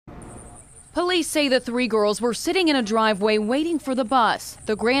Police say the three girls were sitting in a driveway waiting for the bus.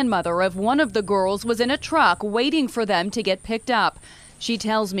 The grandmother of one of the girls was in a truck waiting for them to get picked up. She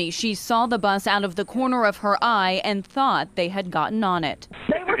tells me she saw the bus out of the corner of her eye and thought they had gotten on it.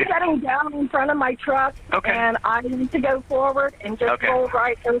 They were sitting down in front of my truck, and I need to go forward and just roll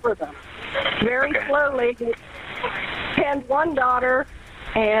right over them. Very slowly, pinned one daughter,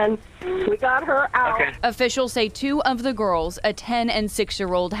 and we got her out. Officials say two of the girls, a 10 and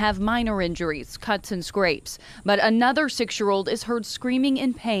 6-year-old, have minor injuries, cuts and scrapes. But another 6-year-old is heard screaming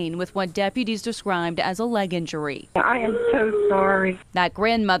in pain with what deputies described as a leg injury. I am so sorry. That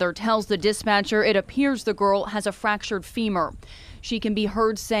grandmother tells the dispatcher it appears the girl has a fractured femur. She can be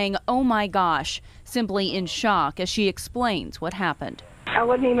heard saying, "Oh my gosh," simply in shock as she explains what happened. I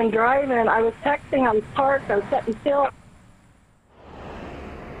wasn't even driving. I was texting. I was parked. I was sitting still.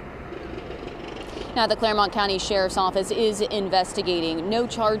 Now, the Claremont County Sheriff's Office is investigating. No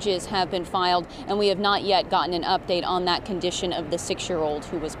charges have been filed, and we have not yet gotten an update on that condition of the 6-year-old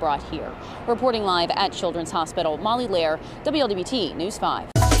who was brought here. Reporting live at Children's Hospital, Molly Lair, WLWT News 5.